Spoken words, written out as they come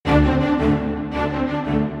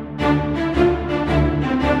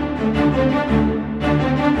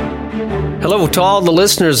Hello to all the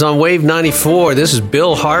listeners on Wave 94. This is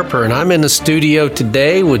Bill Harper, and I'm in the studio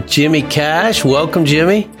today with Jimmy Cash. Welcome,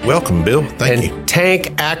 Jimmy. Welcome, Bill. Thank you.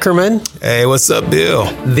 Tank Ackerman. Hey, what's up,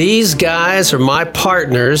 Bill? These guys are my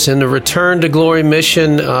partners in the Return to Glory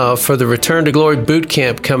mission for the Return to Glory boot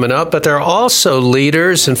camp coming up, but they're also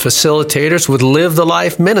leaders and facilitators with Live the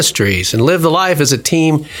Life Ministries. And Live the Life is a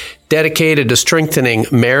team dedicated to strengthening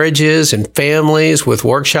marriages and families with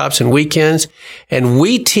workshops and weekends. And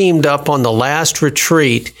we teamed up on the last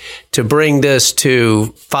retreat to bring this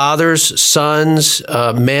to fathers, sons,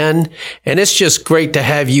 men. And it's just great to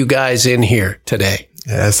have you guys in here today.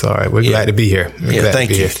 Yeah, that's all right. We're glad to be here.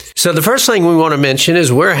 Thank you. So the first thing we want to mention is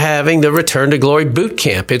we're having the Return to Glory boot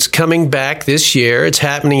camp. It's coming back this year. It's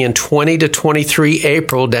happening in 20 to 23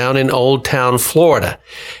 April down in Old Town, Florida.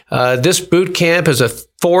 This boot camp is a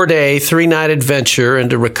 4-day, 3-night adventure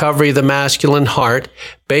into recovery of the masculine heart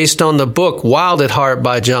based on the book Wild at Heart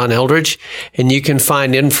by John Eldredge. And you can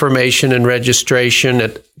find information and registration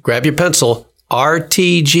at, grab your pencil,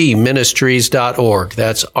 rtgministries.org.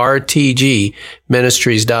 That's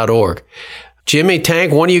rtgministries.org. Jimmy,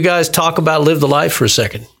 Tank, one of you guys talk about Live the Life for a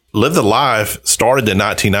second. Live the Life started in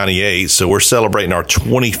 1998, so we're celebrating our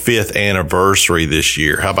 25th anniversary this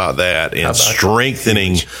year. How about that? And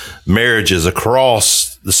strengthening marriages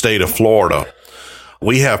across the state of Florida.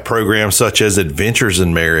 We have programs such as Adventures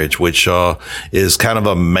in Marriage, which is kind of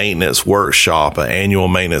a maintenance workshop, an annual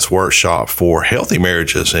maintenance workshop for healthy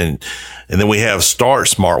marriages. And then we have Start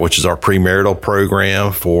Smart, which is our premarital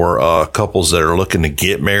program for couples that are looking to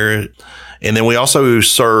get married. And then we also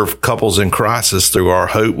serve couples in crisis through our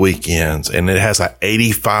Hope Weekends. And it has an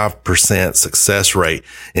 85% success rate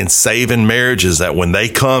in saving marriages that when they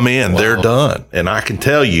come in, they're done. And I can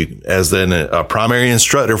tell you, as a primary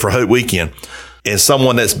instructor for Hope Weekend, and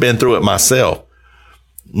someone that's been through it myself,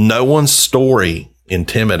 no one's story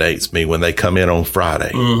intimidates me when they come in on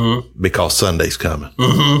Friday because Sunday's coming.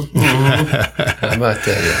 How about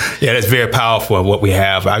that? Yeah, that's very powerful what we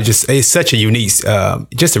have. It's such a unique,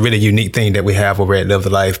 just a really unique thing that we have over at Live the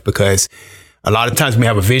Life, because a lot of times we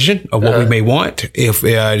have a vision of what we may want. If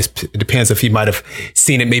it depends if you might have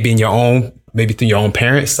seen it maybe maybe through your own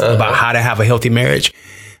parents about how to have a healthy marriage.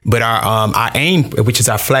 But our aim, which is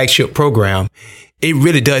our flagship program, it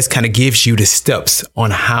really does kind of gives you the steps on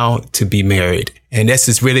how to be married. And this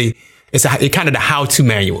is really, it's kind of the how-to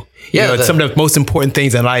manual. Yeah. Some of the most important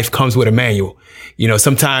things in life comes with a manual.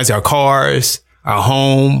 Sometimes our cars, our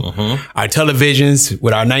home, our televisions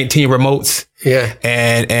with our 19 remotes. Yeah.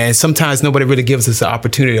 And sometimes nobody really gives us the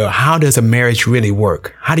opportunity of how does a marriage really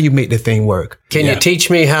work? How do you make the thing work? Can you teach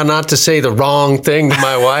me how not to say the wrong thing to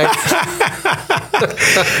my wife?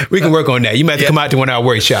 We can work on that. You might have to come out to one of our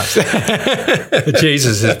workshops.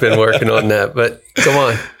 Jesus has been working on that, but go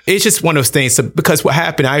on. It's just one of those things. So, because what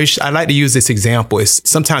happened, I like to use this example, is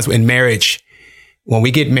sometimes in marriage, when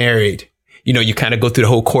we get married, you kind of go through the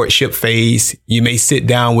whole courtship phase. You may sit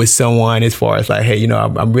down with someone as far as like, hey,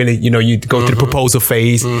 I'm really, you go through the proposal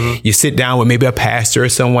phase. You sit down with maybe a pastor or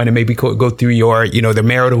someone and maybe go through your, the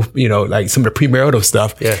marital, like some of the premarital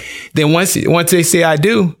stuff. Yeah. Then once they say, I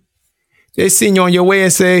do, they send you on your way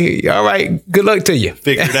and say, all right, good luck to you.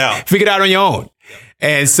 Figure it out. Figure it out on your own.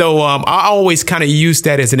 And so I always kind of use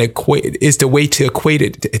that as is the way to equate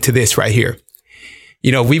it to this right here.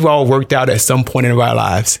 We've all worked out at some point in our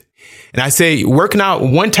lives. And I say working out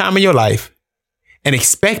one time in your life and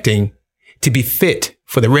expecting to be fit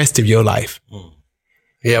for the rest of your life.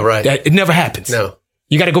 Yeah, right. It never happens. No.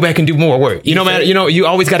 You got to go back and do more work. You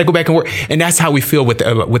always got to go back and work. And that's how we feel with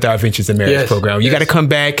our Adventures in Marriage program. You got to come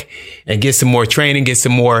back and get some more training, get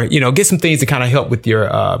some more, get some things to kind of help with your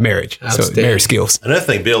marriage. So marriage skills. Another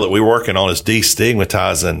thing, Bill, that we're working on is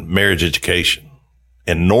destigmatizing marriage education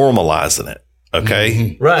and normalizing it.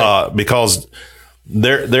 Okay. Right. Because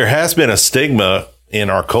there has been a stigma in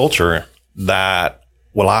our culture that,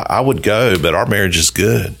 I would go, but our marriage is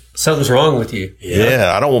good. Something's wrong with you.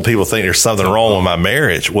 Yeah. I don't want people to think there's something wrong with my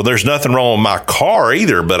marriage. Well, there's nothing wrong with my car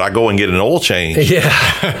either, but I go and get an oil change.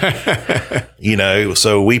 Yeah.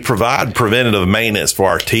 So we provide preventative maintenance for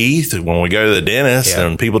our teeth when we go to the dentist,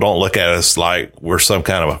 and people don't look at us like we're some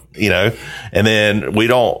kind of, and then we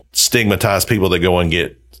don't stigmatize people that go and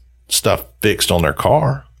get stuff fixed on their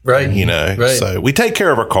car. Right. Right. So we take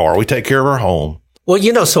care of our car. We take care of our home.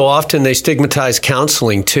 Well, so often they stigmatize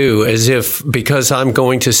counseling too, as if because I'm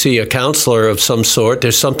going to see a counselor of some sort,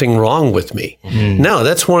 there's something wrong with me. No,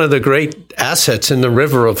 that's one of the great assets in the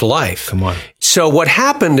river of life. Come on. So what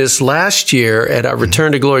happened is last year at our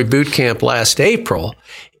Return to Glory boot camp last April,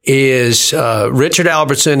 is Richard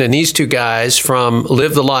Albertson and these two guys from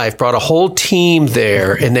Live the Life brought a whole team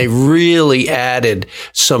there, and they really added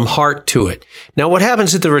some heart to it. Now, what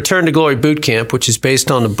happens at the Return to Glory Boot Camp, which is based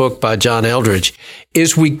on the book by John Eldredge,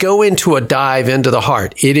 is we go into a dive into the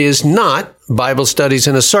heart. It is not Bible studies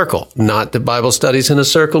in a circle. Not that Bible studies in a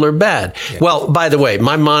circle are bad. Yeah. Well, by the way,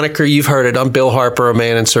 my moniker, you've heard it. I'm Bill Harper, a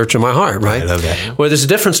man in search of my heart, right? I love that. Well, there's a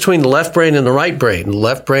difference between the left brain and the right brain. The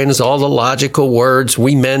left brain is all the logical words.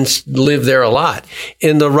 We men live there a lot.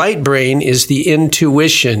 In the right brain is the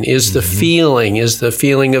intuition, is the feeling, is the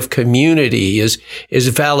feeling of community, is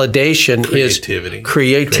validation, creativity. Is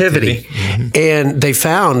creativity. And they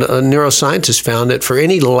found, neuroscientists found that for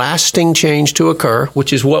any lasting change to occur,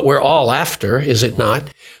 which is what we're all after, is it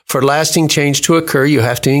not? For lasting change to occur, you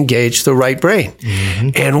have to engage the right brain.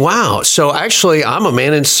 And wow. So actually, I'm a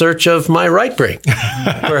man in search of my right brain,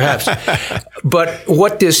 perhaps. But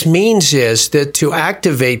what this means is that to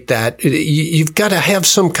activate that, you've got to have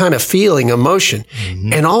some kind of feeling, emotion.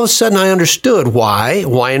 And all of a sudden, I understood why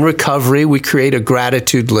in recovery, we create a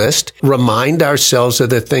gratitude list, remind ourselves of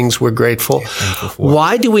the things we're grateful for.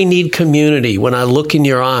 Why do we need community? When I look in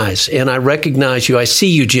your eyes and I recognize you, I see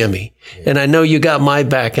you, Jimmy. And I know you got my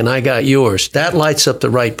back and I got yours. That lights up the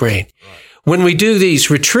right brain. When we do these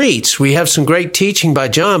retreats, we have some great teaching by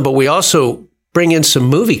John, but we also bring in some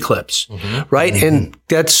movie clips, right? And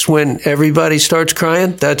that's when everybody starts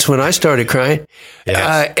crying. That's when I started crying.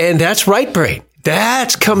 Yes. And that's right brain.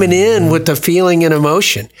 That's coming in with the feeling and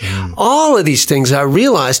emotion. All of these things, I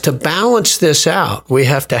realized to balance this out, we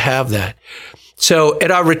have to have that. So at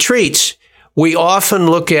our retreats, we often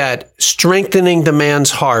look at strengthening the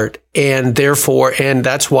man's heart, and therefore, and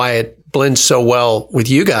that's why it blends so well with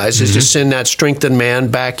you guys, is to send that strengthened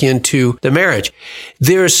man back into the marriage.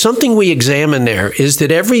 There is something we examine there, is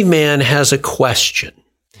that every man has a question.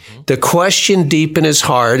 The question deep in his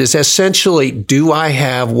heart is essentially, do I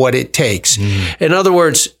have what it takes? In other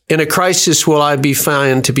words, in a crisis, will I be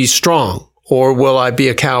found to be strong? Or will I be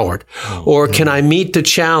a coward? Or can I meet the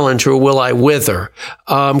challenge, or will I wither?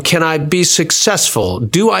 Can I be successful?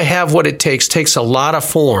 Do I have what it takes? Takes a lot of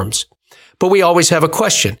forms. But we always have a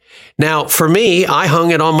question. Now, for me, I hung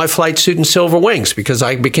it on my flight suit and silver wings because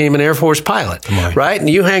I became an Air Force pilot, right? And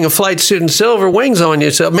you hang a flight suit and silver wings on you,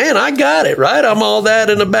 so, man, I got it, right? I'm all that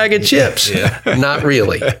in a bag of chips. Not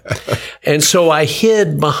really. And so I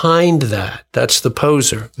hid behind that. That's the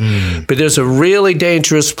poser. But there's a really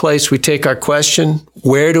dangerous place we take our question.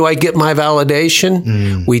 Where do I get my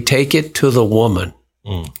validation? We take it to the woman.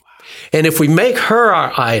 And if we make her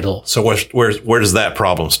our idol. So where does that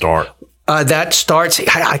problem start? That starts,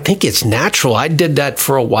 I think it's natural. I did that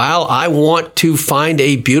for a while. I want to find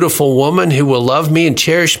a beautiful woman who will love me and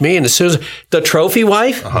cherish me. And as soon as the trophy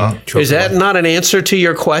wife, is that not an answer to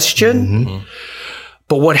your question?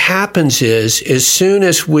 But what happens is, as soon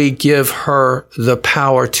as we give her the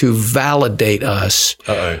power to validate us,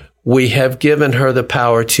 we have given her the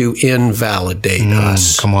power to invalidate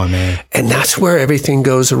us. Come on, man. And that's where everything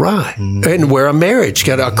goes awry. And where a marriage,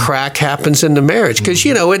 a crack happens in the marriage. Because,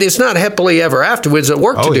 it is not happily ever afterwards at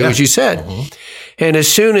work to do, as you said. And as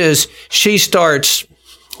soon as she starts,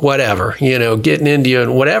 whatever, getting into you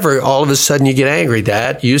and whatever, all of a sudden you get angry.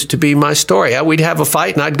 That used to be my story. We'd have a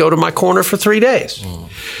fight and I'd go to my corner for 3 days.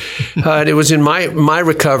 And it was in my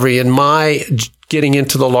recovery and my getting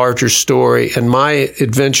into the larger story and my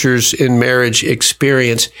adventures in marriage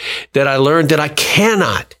experience that I learned that I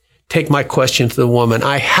cannot take my question to the woman.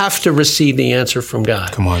 I have to receive the answer from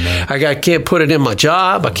God. Come on, man. I can't put it in my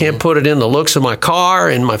job. I can't put it in the looks of my car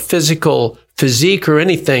and my physique or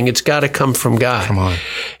anything. It's got to come from God. Come on.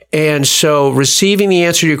 And so receiving the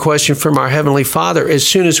answer to your question from our Heavenly Father, as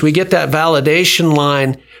soon as we get that validation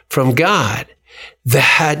line from God,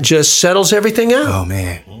 that just settles everything out. Oh,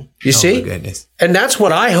 man. You see? My goodness. And that's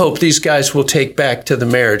what I hope these guys will take back to the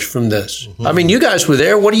marriage from this. I mean, you guys were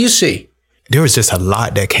there. What do you see? There was just a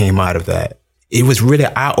lot that came out of that. It was really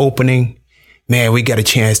eye-opening. Man, we got a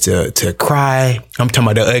chance to cry. I'm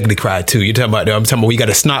talking about the ugly cry too. I'm talking about we got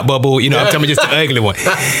a snot bubble. I'm talking about just the ugly one.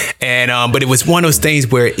 And but it was one of those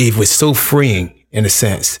things where it was so freeing in a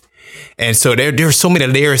sense. And so there are so many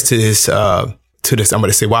layers to this. I'm going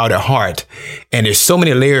to say, wow, their heart. And there's so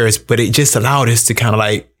many layers, but it just allowed us to kind of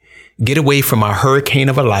like get away from our hurricane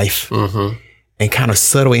of a life and kind of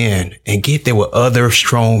settle in and get there with other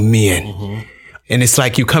strong men. And it's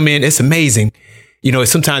like you come in, it's amazing.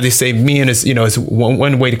 Sometimes they say men is, it's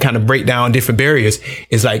one way to kind of break down different barriers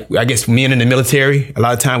is like, I guess men in the military, a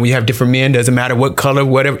lot of time we have different men, doesn't matter what color,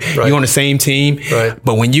 whatever, you're on the same team. Right.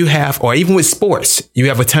 But when you have, or even with sports, you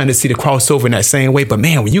have a tendency to cross over in that same way. But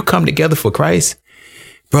man, when you come together for Christ,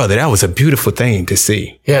 brother, that was a beautiful thing to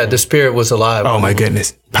see. Yeah, the Spirit was alive. Oh, my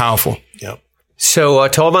goodness. Powerful. Yep. So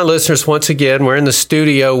to all my listeners, once again, we're in the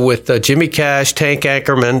studio with Jimmy Cash, Tank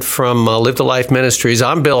Ackerman from Live the Life Ministries.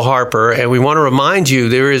 I'm Bill Harper, and we want to remind you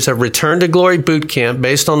there is a Return to Glory boot camp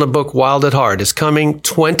based on the book Wild at Heart. It's coming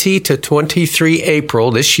 20 to 23 April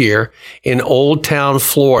this year in Old Town,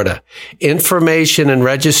 Florida. Information and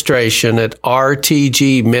registration at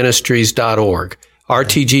rtgministries.org.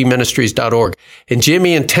 rtgministries.org. And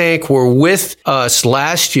Jimmy and Tank were with us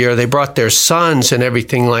last year. They brought their sons and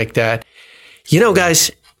everything like that. You know,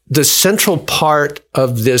 guys, the central part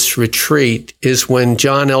of this retreat is when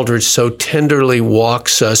John Eldredge so tenderly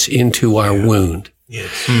walks us into our wound.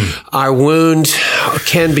 Yes. Our wound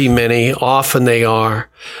can be many, often they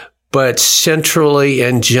are, but centrally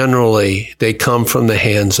and generally, they come from the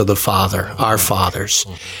hands of the Father, our fathers.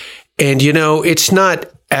 And, you know, it's not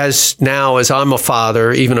as I'm a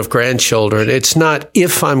father, even of grandchildren, it's not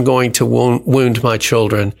if I'm going to wound my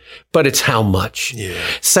children, but it's how much. Yeah.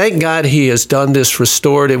 Thank God he has done this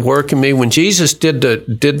restorative work in me. When Jesus did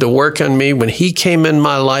the work on me, when he came in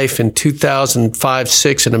my life in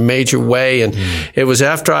 2005-06 in a major way, and it was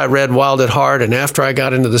after I read Wild at Heart and after I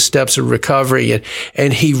got into the steps of recovery,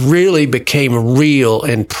 and he really became real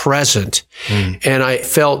and present. And I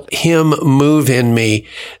felt him move in me.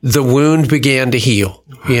 The wound began to heal.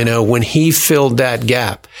 You know, when he filled that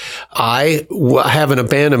gap, I have an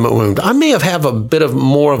abandonment wound. I may have a bit of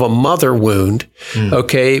more of a mother wound,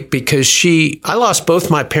 okay, because I lost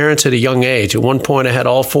both my parents at a young age. At one point, I had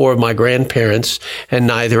all four of my grandparents and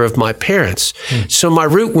neither of my parents. So my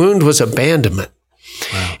root wound was abandonment.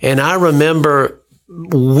 Wow. And I remember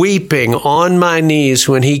weeping on my knees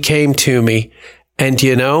when he came to me. And,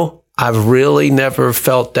 you know, I've really never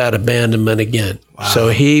felt that abandonment again. Wow. So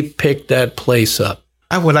he picked that place up.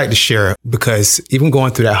 I would like to share, because even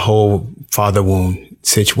going through that whole father wound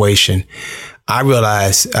situation, I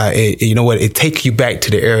realized, you know what, it takes you back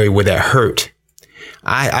to the area where that hurt.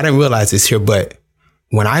 I didn't realize this here, but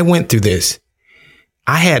when I went through this,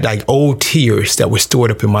 I had like old tears that were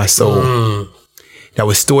stored up in my soul, that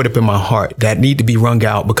was stored up in my heart, that need to be wrung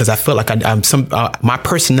out, because I felt like my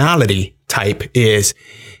personality type is,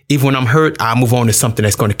 even when I'm hurt, I move on to something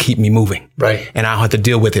that's going to keep me moving. Right. And I don't have to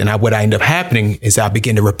deal with it. And what I end up happening is I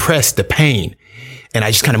begin to repress the pain, and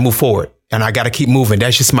I just kind of move forward, and I got to keep moving.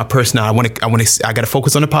 That's just my personality. I got to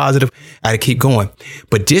focus on the positive. I got to keep going.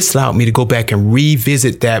 But this allowed me to go back and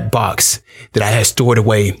revisit that box that I had stored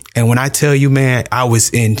away. And when I tell you, man, I was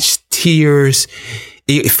in tears.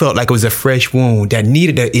 It felt like it was a fresh wound that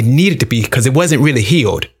needed to be, because it wasn't really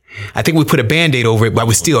healed. I think we put a Band-Aid over it, but it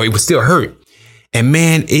was still hurt. And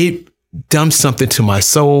man, it done something to my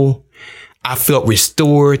soul. I felt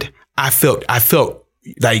restored. I felt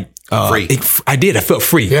like free. I felt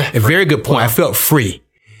free. Yeah, a very good point. Wow. I felt free.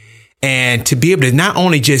 And to be able to not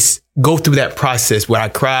only just go through that process where I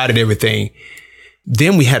cried and everything,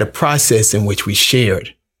 then we had a process in which we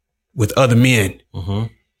shared with other men. And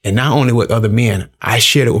not only with other men, I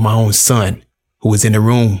shared it with my own son, who was in the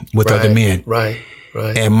room with other men. Right.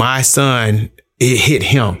 And my son, it hit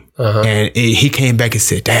him. And he came back and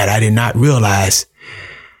said, "Dad, I did not realize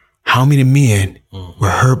how many men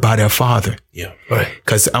were hurt by their father." Yeah, right.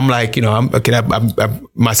 Because I'm like, you know,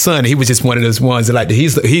 my son, he was just one of those ones that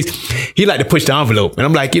he liked to push the envelope, and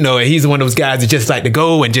I'm like, you know, and he's one of those guys that just like to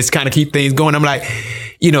go and just kind of keep things going. I'm like,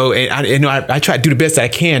 you know, and I try to do the best I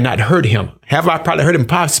can not to hurt him. Have I probably hurt him?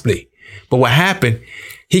 Possibly. But what happened?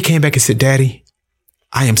 He came back and said, "Daddy,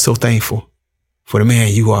 I am so thankful for the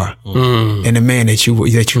man you are and the man that you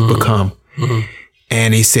become."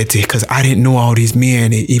 And he said, because I didn't know all these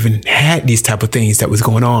men even had these type of things that was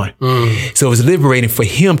going on. So it was liberating for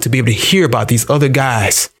him to be able to hear about these other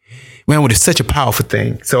guys. Man, it's such a powerful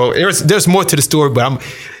thing. So there's more to the story, but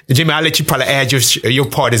Jimmy, I'll let you probably add your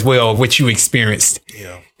part as well, what you experienced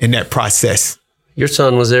in that process. Your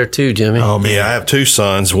son was there too, Jimmy. Oh man, I have two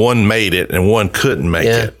sons. One made it and one couldn't make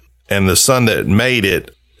it. And the son that made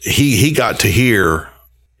it, he got to hear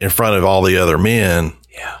in front of all the other men,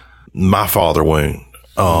 my father wound,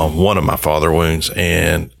 one of my father wounds.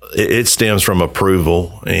 And it stems from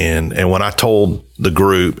approval. And when I told the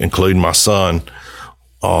group, including my son,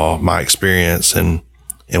 my experience and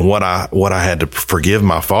what I had to forgive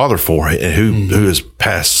my father for, and who is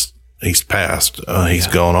past, he's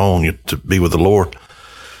gone on to be with the Lord.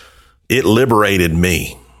 It liberated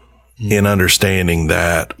me in understanding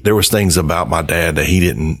that there was things about my dad that he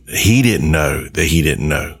didn't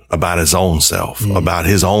know about his own self, about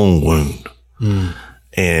his own wound.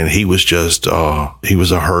 And he was just, he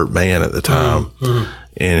was a hurt man at the time,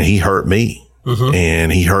 and he hurt me,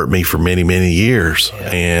 and he hurt me for many, many years.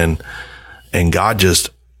 And God just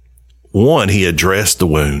one, he addressed the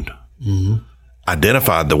wound,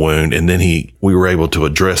 identified the wound, and then we were able to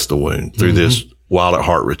address the wound through this Wild at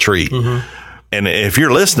Heart retreat. And if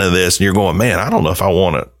you're listening to this and you're going, man, I don't know if I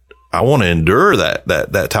want to endure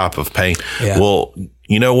that type of pain. Yeah. Well,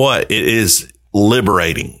 you know what? It is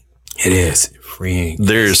liberating. It is freeing.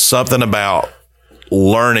 There's something about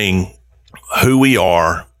learning who we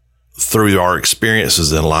are through our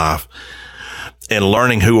experiences in life and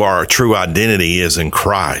learning who our true identity is in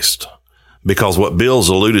Christ. Because what Bill's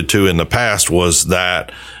alluded to in the past was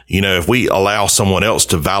that, if we allow someone else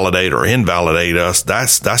to validate or invalidate us,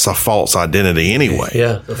 that's a false identity anyway.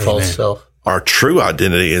 Yeah, the false self. Our true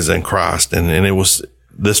identity is in Christ. And it was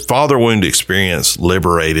this father wound experience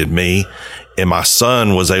liberated me, and my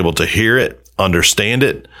son was able to hear it, understand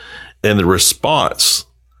it. And the response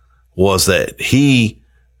was that he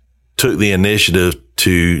took the initiative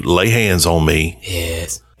to lay hands on me.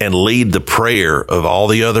 Yes. And lead the prayer of all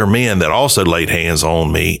the other men that also laid hands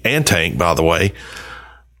on me, and Tank, by the way.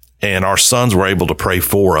 And our sons were able to pray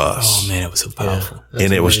for us. Oh man, it was so powerful. Yeah,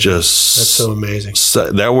 and it was just, that's so amazing.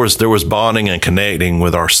 There was bonding and connecting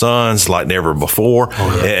with our sons like never before.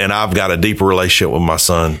 Oh, yeah. And I've got a deeper relationship with my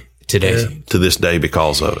son to this day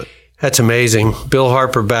because of it. That's amazing. Bill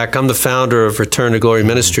Harper back. I'm the founder of Return to Glory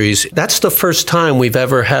Ministries. That's the first time we've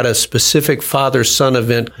ever had a specific father-son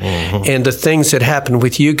event. And the things that happen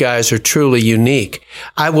with you guys are truly unique.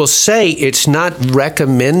 I will say it's not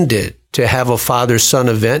recommended to have a father-son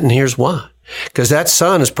event, and here's why. Because that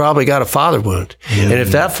son has probably got a father wound. And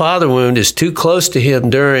if that father wound is too close to him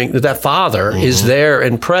that father is there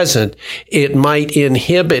and present, it might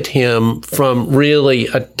inhibit him from really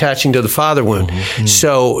attaching to the father wound.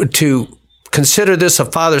 So to consider this a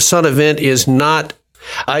father-son event is not,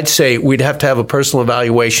 I'd say we'd have to have a personal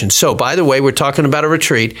evaluation. So by the way, we're talking about a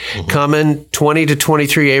retreat coming 20 to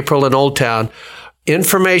 23 April in Old Town.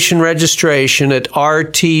 Information registration at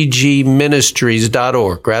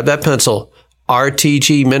rtgministries.org. Grab that pencil.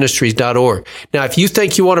 rtgministries.org. Now, if you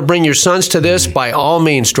think you want to bring your sons to this, by all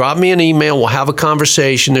means, drop me an email. We'll have a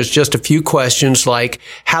conversation. There's just a few questions like,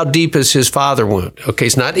 how deep is his father wound? Okay,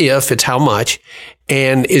 it's not if, it's how much.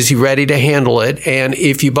 And is he ready to handle it? And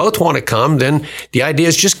if you both want to come, then the idea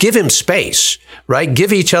is just give him space, right?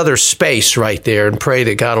 Give each other space right there and pray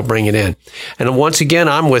that God will bring it in. And once again,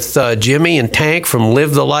 I'm with Jimmy and Tank from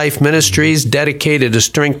Live the Life Ministries, dedicated to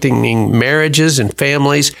strengthening marriages and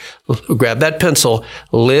families. Grab that pencil,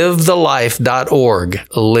 livethelife.org,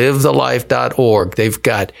 livethelife.org. They've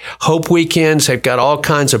got Hope Weekends. They've got all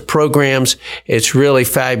kinds of programs. It's really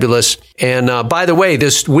fabulous. And by the way,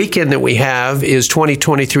 this weekend that we have is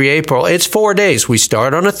 2023 April. It's 4 days. We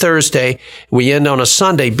start on a Thursday. We end on a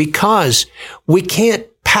Sunday because we can't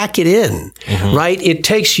pack it in, right? It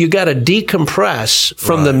takes, you got to decompress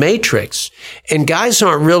from the matrix. And guys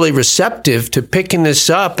aren't really receptive to picking this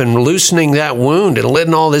up and loosening that wound and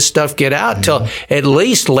letting all this stuff get out till at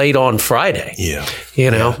least late on Friday. Yeah.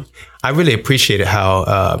 You know? Yeah. I really appreciated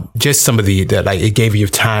how just some of it gave you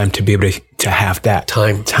time to be able to have that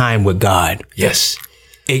time with God. Yes.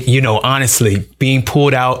 Honestly, being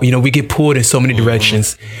pulled out, we get pulled in so many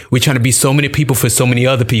directions. We're trying to be so many people for so many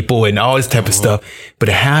other people and all this type of stuff. But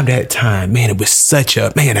to have that time, man, it was I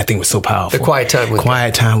think it was so powerful. The quiet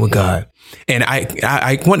time with God. And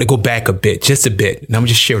I want to go back just a bit. And I'm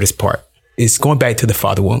just share this part. It's going back to the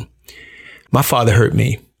father wound. My father hurt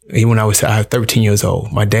me. Even when I was 13 years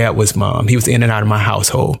old. My dad was he was in and out of my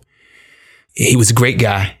household. He was a great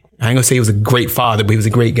guy. I ain't gonna say he was a great father, but he was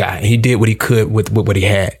a great guy. He did what he could with what he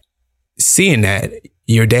had. Seeing that,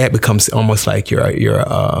 your dad becomes almost like your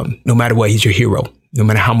no matter what, he's your hero. No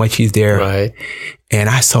matter how much he's there. Right. And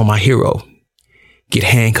I saw my hero get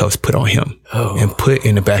handcuffs put on him and put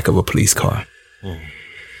in the back of a police car.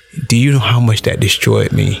 Do you know how much that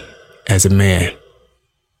destroyed me as a man?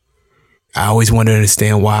 I always wanted to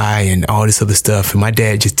understand why and all this other stuff. And my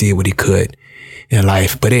dad just did what he could in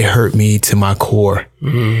life, but it hurt me to my core.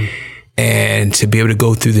 And to be able to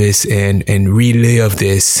go through this and relive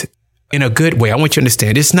this in a good way. I want you to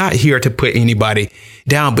understand, it's not here to put anybody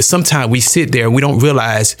down, but sometimes we sit there and we don't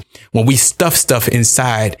realize when we stuff stuff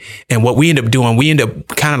inside, and what we end up doing, we end up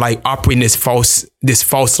kind of like operating this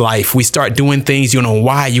false life. We start doing things, you know,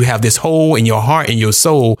 why you have this hole in your heart and your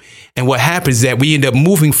soul. And what happens is that we end up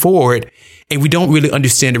moving forward and we don't really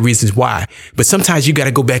understand the reasons why. But sometimes you got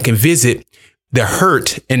to go back and visit the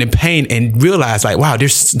hurt and the pain and realize like, wow,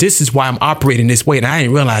 this is why I'm operating this way. And I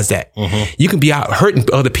didn't realize that. You can be out hurting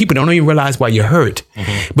other people. Don't even realize why you're hurt.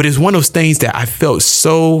 But it's one of those things that I felt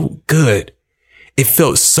so good it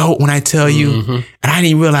felt so, when I tell you, and I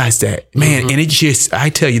didn't realize that, man, and it just, I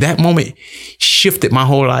tell you, that moment shifted my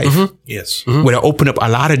whole life. Yes. Where it opened up a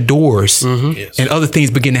lot of doors and other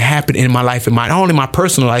things began to happen in my life, and not only my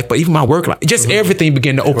personal life, but even my work life. Just everything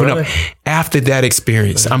began to open up after that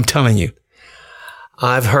experience. I'm telling you.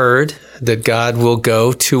 I've heard that God will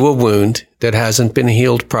go to a wound that hasn't been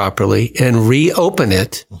healed properly and reopen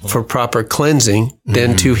it for proper cleansing,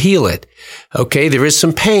 then to heal it. Okay, there is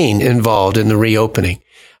some pain involved in the reopening.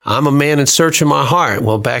 I'm a man in search of my heart.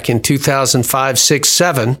 Well, back in 2005, 6,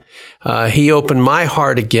 7, he opened my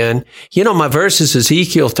heart again. You know, my verse is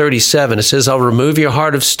Ezekiel 37. It says, I'll remove your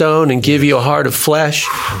heart of stone and give you a heart of flesh,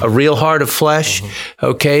 a real heart of flesh,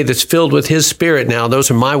 okay, that's filled with his spirit now. Those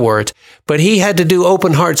are my words. But he had to do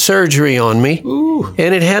open heart surgery on me,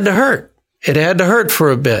 and it had to hurt. It had to hurt for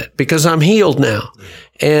a bit because I'm healed now.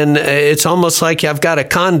 And it's almost like I've got a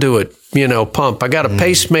conduit, pump. I got a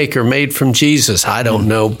pacemaker made from Jesus. I don't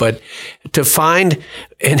know, but to find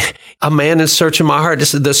a man in search of my heart,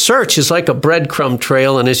 the search is like a breadcrumb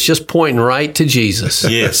trail, and it's just pointing right to Jesus.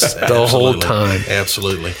 Yes, the whole time.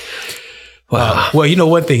 Absolutely. Wow. Well,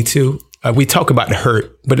 one thing too, we talk about the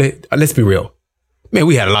hurt, but let's be real. Man,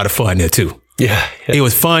 we had a lot of fun there too. Yeah. It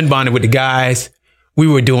was fun bonding with the guys. We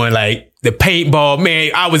were doing like the paintball.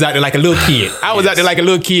 Man, I was out there like a little kid.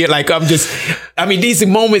 These are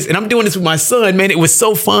moments, and I'm doing this with my son, man. It was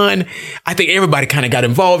so fun. I think everybody kind of got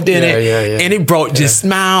involved in it. Yeah. And it brought just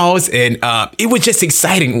smiles, and it was just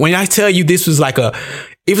exciting. When I tell you this was like a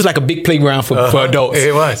big playground for adults.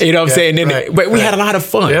 It was. You know what I'm saying? But we had a lot of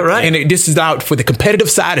fun. Yeah, right. And this is out for the competitive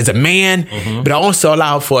side as a man, but I also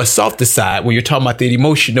allowed for a softer side when you're talking about the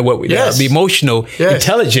emotional, the emotional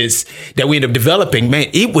intelligence that we end up developing. Man,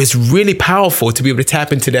 it was really powerful to be able to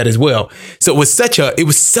tap into that as well. So it was such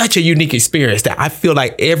a unique experience that I feel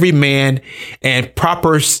like every man and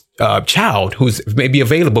proper child who's maybe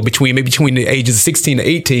available between the ages of 16 to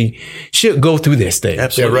 18 should go through this thing.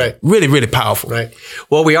 Absolutely. Yeah, right. Really, really powerful. Right.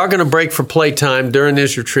 Well, we are going to break for playtime during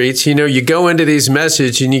these retreats. You go into these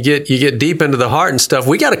messages and you get deep into the heart and stuff.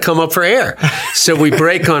 We got to come up for air. So we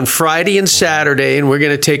break on Friday and Saturday, and we're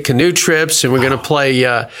going to take canoe trips, and we're going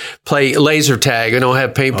to play laser tag. We don't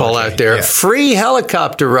have paintball out there. Yeah. Free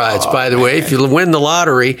helicopter rides, by the way, if you win the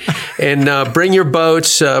lottery. And bring your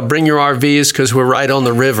boats, bring your RVs, because we're right on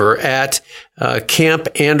the river at Camp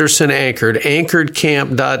Anderson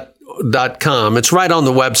anchoredcamp.com. It's right on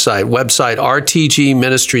the website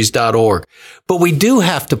rtgministries.org. But we do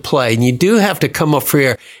have to play, and you do have to come up for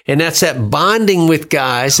air. And that's that bonding with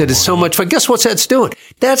guys that is so much fun. Guess what that's doing?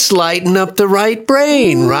 That's lighting up the right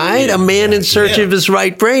brain, right? A man in search of his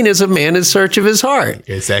right brain is a man in search of his heart.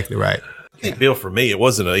 Exactly right. Bill, for me, it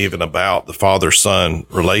wasn't even about the father-son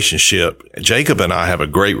relationship. Jacob and I have a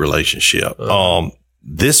great relationship.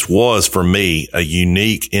 This was, for me, a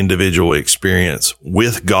unique individual experience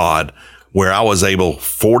with God where I was able,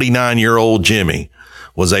 49-year-old Jimmy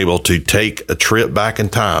was able to take a trip back in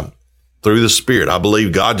time through the Spirit. I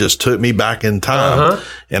believe God just took me back in time,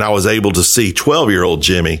 and I was able to see 12-year-old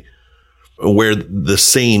Jimmy where the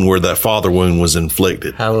scene where that father wound was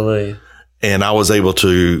inflicted. Hallelujah. And I was able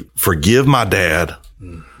to forgive my dad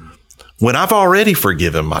when I've already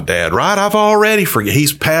forgiven my dad, right? I've already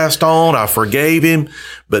he's passed on. I forgave him.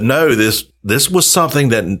 But no, this was something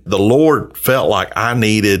that the Lord felt like I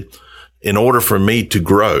needed in order for me to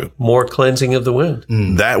grow. More cleansing of the wound.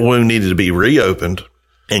 That wound needed to be reopened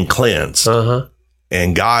and cleansed.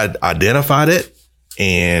 And God identified it,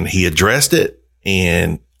 and he addressed it.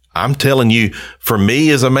 And I'm telling you, for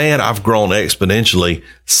me as a man, I've grown exponentially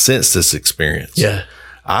since this experience. Yeah.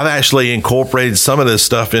 I've actually incorporated some of this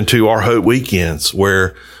stuff into our Hope Weekends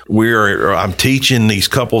where I'm teaching these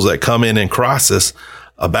couples that come in crisis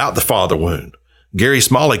about the father wound. Gary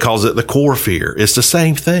Smalley calls it the core fear. It's the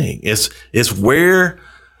same thing. It's where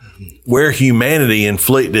humanity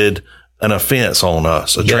inflicted an offense on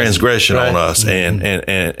us, a transgression on us,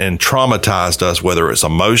 and traumatized us, whether it's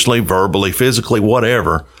emotionally, verbally, physically,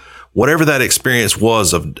 whatever that experience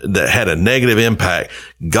was that had a negative impact.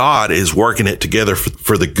 God is working it together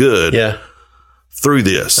for the good. Yeah. Through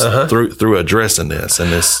this, through addressing this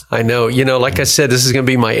and this. I know, like I said, this is going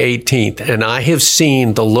to be my 18th, and I have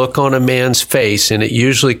seen the look on a man's face, and it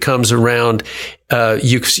usually comes around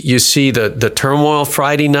You see the turmoil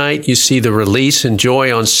Friday night. You see the release and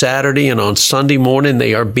joy on Saturday, and on Sunday morning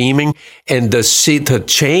they are beaming. And the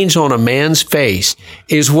change on a man's face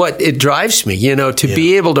is what it drives me. To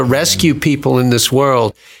be able to rescue people in this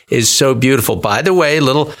world is so beautiful. By the way,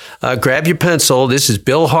 grab your pencil. This is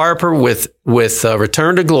Bill Harper with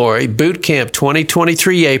Return to Glory Boot Camp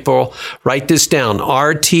 2023 April. Write this down: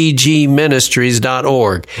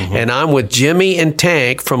 rtgministries.org. And I'm with Jimmy and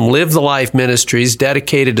Tank from Live the Life Ministries,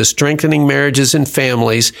 dedicated to strengthening marriages and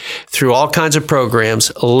families through all kinds of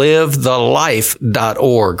programs.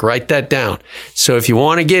 livethelife.org. Write that down. So if you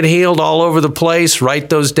want to get healed all over the place, write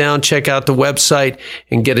those down, check out the website,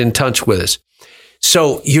 and get in touch with us.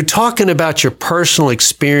 So you're talking about your personal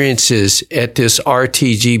experiences at this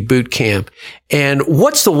RTG boot camp. And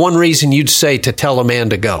what's the one reason you'd say to tell a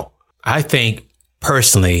man to go? I think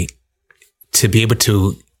personally, to be able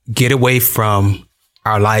to get away from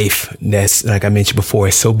our life that's, like I mentioned before,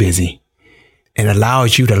 is so busy, and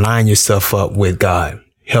allows you to line yourself up with God,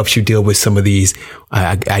 helps you deal with some of these.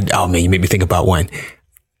 You made me think about one.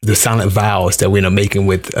 The silent vows that we end up making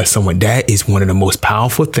with someone. That is one of the most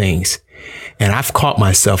powerful things. And I've caught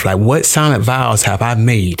myself like, what silent vows have I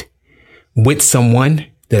made with someone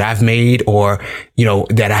that I've made, or,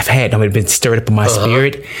 that I've had, been stirred up in my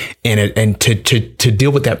spirit, and to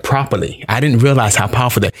deal with that properly. I didn't realize how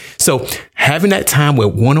powerful that. So having that time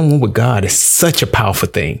with one-on-one with God is such a powerful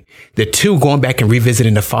thing. The two, going back and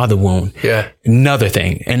revisiting the father wound. Yeah. Another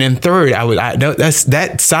thing. And then third, those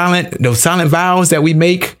silent vows that we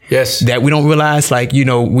make. Yes. That we don't realize,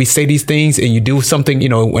 we say these things and you do something,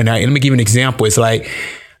 let me give you an example. It's like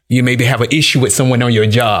you maybe have an issue with someone on your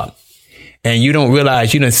job, and you don't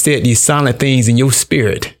realize you done said these silent things in your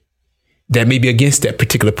spirit that may be against that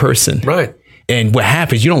particular person. Right. And what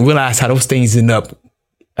happens, you don't realize how those things end up,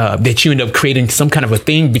 that you end up creating some kind of a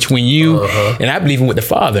thing between you and I believe in with the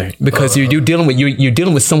Father, because you're dealing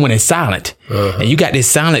with someone in silent, and you got this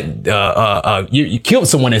silent, you killed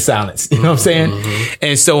someone in silence. You know what I'm saying?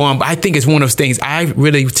 And so, I think it's one of those things I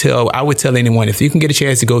would tell anyone, if you can get a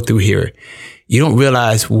chance to go through here, you don't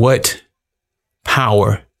realize what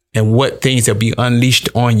power and what things will be unleashed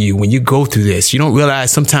on you when you go through this. You don't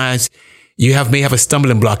realize sometimes you may have a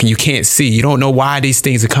stumbling block and you can't see. You don't know why these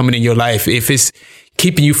things are coming in your life. If it's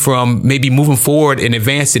keeping you from maybe moving forward and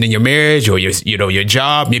advancing in your marriage or your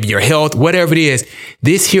job, maybe your health, whatever it is,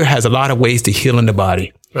 this here has a lot of ways to heal in the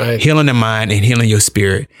body. Right. Healing the mind and healing your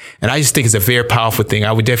spirit. And I just think it's a very powerful thing.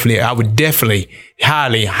 I would definitely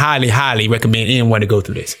highly, highly, highly recommend anyone to go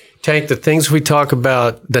through this. Tank, the things we talk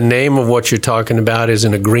about, the name of what you're talking about is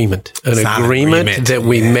an agreement. An agreement that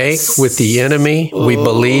we make with the enemy. We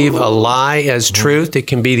believe a lie as truth. It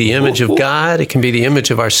can be the image of God. It can be the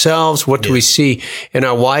image of ourselves. What do we see in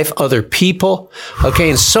our wife? Other people.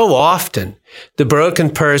 Okay, and so often, the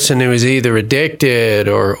broken person who is either addicted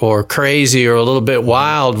or crazy or a little bit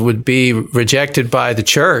wild would be rejected by the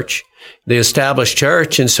church, the established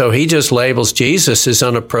church. And so he just labels Jesus as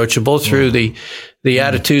unapproachable through the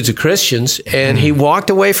attitudes of Christians. And he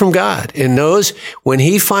walked away from God, and knows when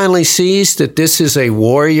he finally sees that this is a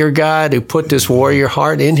warrior God who put this warrior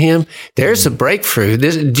heart in him, there's a breakthrough.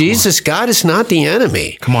 God is not the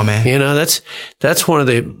enemy. Come on, man. That's one of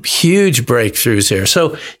the huge breakthroughs there.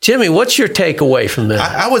 So, Jimmy, what's your takeaway from that?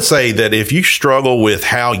 I would say that if you struggle with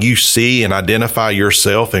how you see and identify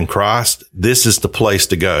yourself in Christ, this is the place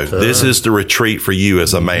to go. This is the retreat for you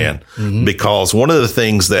as a man. Because one of the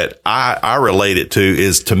things that I relate it to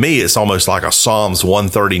is, to me, it's almost like a Psalms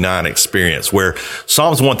 139 experience, where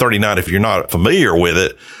Psalms 139, if you're not familiar with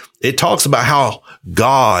it, it talks about how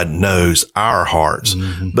God knows our hearts.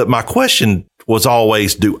 But my question was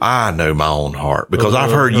always, do I know my own heart? Because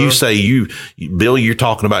I've heard you say, Bill, you're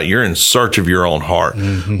talking about you're in search of your own heart.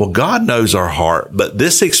 Well, God knows our heart, but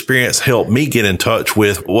this experience helped me get in touch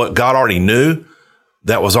with what God already knew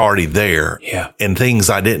that was already there. Yeah. And things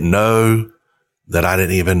I didn't know that I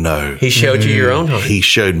didn't even know. He showed you your own heart. He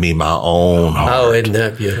showed me my own heart. Oh, isn't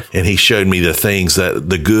that beautiful? And he showed me the things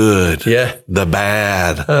the good, the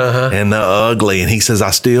bad, and the ugly. And he says, I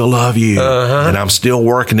still love you. And I'm still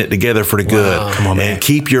working it together for the good. Wow. Come on, man. And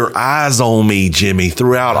keep your eyes on me, Jimmy,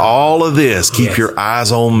 throughout all of this. Keep your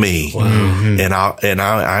eyes on me. Wow. And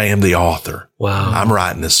I am the author. Wow. I'm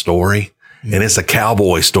writing this story. And it's a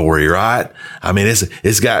cowboy story, right? I mean,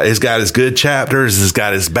 it's got its good chapters. It's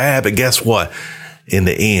got its bad, but guess what? In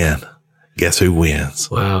the end, guess who wins?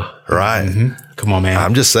 Wow. Right? Come on, man.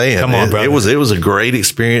 I'm just saying. Come on, brother. It was a great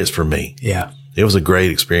experience for me. Yeah. It was a great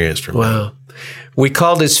experience for me. Wow. We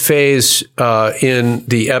call this phase in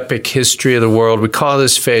the epic history of the world, we call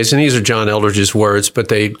this phase, and these are John Eldridge's words, but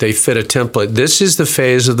they fit a template. This is the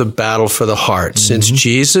phase of the battle for the heart. Since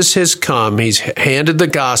Jesus has come, he's handed the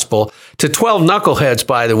gospel to 12 knuckleheads,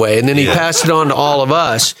 by the way, and then he passed it on to all of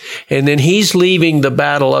us, and then he's leaving the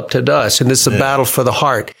battle up to us, and it's the battle for the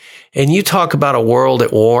heart. And you talk about a world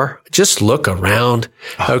at war, just look around,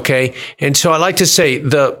 okay? And so I like to say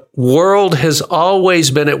the world has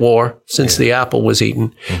always been at war since the apple was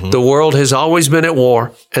eaten. The world has always been at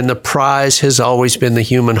war, and the prize has always been the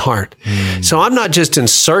human heart. So I'm not just in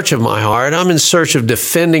search of my heart. I'm in search of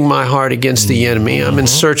defending my heart against the enemy. I'm in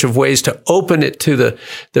search of ways to open it to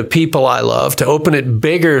the people I love, to open it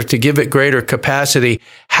bigger, to give it greater capacity.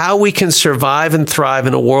 How we can survive and thrive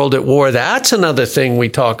in a world at war, that's another thing we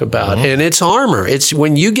talk about. And it's armor. It's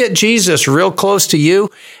when you get Jesus real close to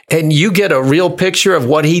you and you get a real picture of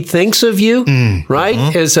what he thinks of you, right?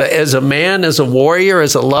 As a man, as a warrior,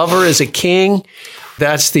 as a lover, as a king.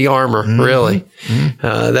 That's the armor, really.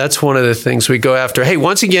 That's one of the things we go after. Hey,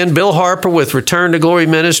 once again, Bill Harper with Return to Glory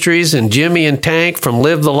Ministries and Jimmy and Tank from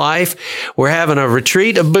Live the Life. We're having a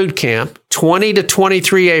retreat, a boot camp, 20 to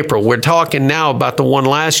 23 April. We're talking now about the one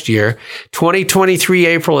last year, 2023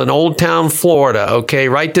 April in Old Town, Florida. Okay,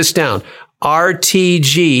 write this down.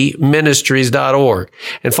 rtgministries.org.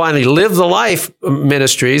 And finally, Live the Life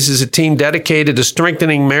Ministries is a team dedicated to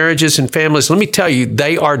strengthening marriages and families. Let me tell you,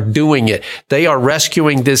 they are doing it. They are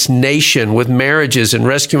rescuing this nation with marriages and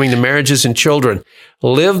rescuing the marriages and children.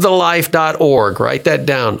 LiveTheLife.org. Write that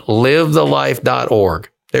down. LiveTheLife.org.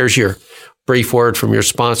 There's your brief word from your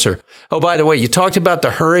sponsor. Oh, by the way, you talked about the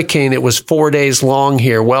hurricane. It was 4 days long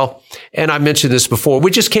here. Well, and I mentioned this before, we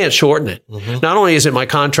just can't shorten it. Not only is it my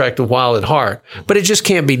contract with Wild at Heart, but it just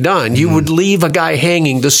can't be done. You would leave a guy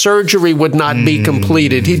hanging. The surgery would not be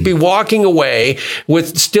completed. He'd be walking away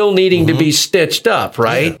with still needing to be stitched up,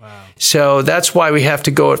 right? Yeah. Wow. So that's why we have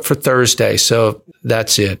to go it for Thursday. So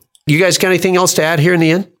that's it. You guys got anything else to add here in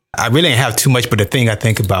the end? I really didn't have too much, but the thing I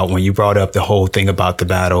think about when you brought up the whole thing about the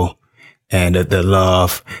battle and the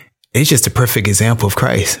love, it's just a perfect example of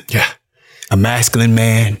Christ. Yeah. A masculine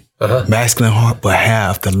man, masculine heart, but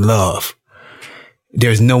have the love.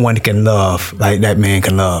 There's no one that can love like that man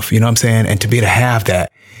can love. You know what I'm saying? And to be able to have that,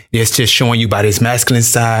 it's just showing you about his masculine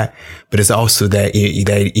side, but it's also that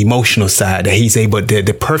emotional side that he's able,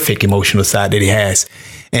 the perfect emotional side that he has.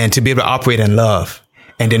 And to be able to operate in love.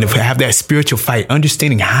 And then to have that spiritual fight,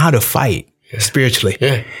 understanding how to fight spiritually.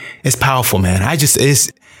 Yeah. It's powerful, man. I just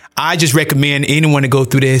recommend anyone to go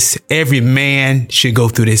through this. Every man should go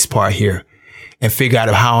through this part here and figure out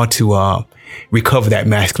how to recover that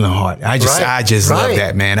masculine heart. I just love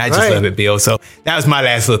that, man. I just love it, Bill. So that was my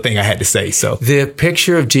last little thing I had to say. So the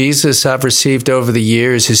picture of Jesus I've received over the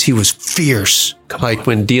years is he was fierce, like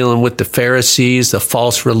when dealing with the Pharisees, the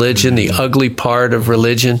false religion, the ugly part of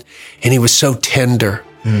religion. And he was so tender,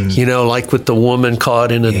 you know, like with the woman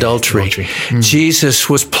caught in adultery. Jesus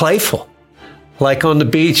was playful. Like on the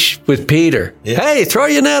beach with Peter. Yeah. Hey, throw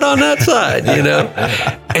your net on that side, you know?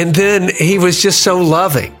 And then he was just so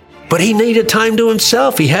loving. But he needed time to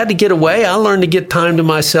himself. He had to get away. I learned to get time to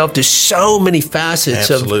myself. There's so many facets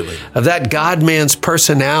of that God-man's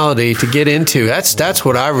personality to get into. That's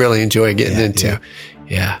what I really enjoy getting into.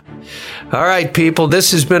 Yeah. All right, people.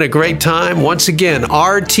 This has been a great time. Once again,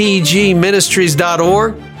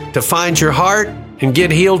 rtgministries.org to find your heart and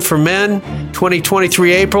get healed for men,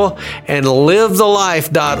 2023 April, and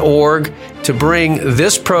livethelife.org to bring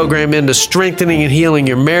this program into strengthening and healing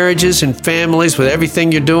your marriages and families with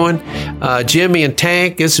everything you're doing. Jimmy and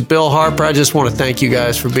Tank, this is Bill Harper. I just want to thank you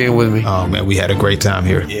guys for being with me. Oh, man, we had a great time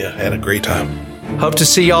here. Yeah, had a great time. Hope to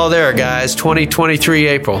see y'all there, guys, 2023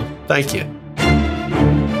 April. Thank you.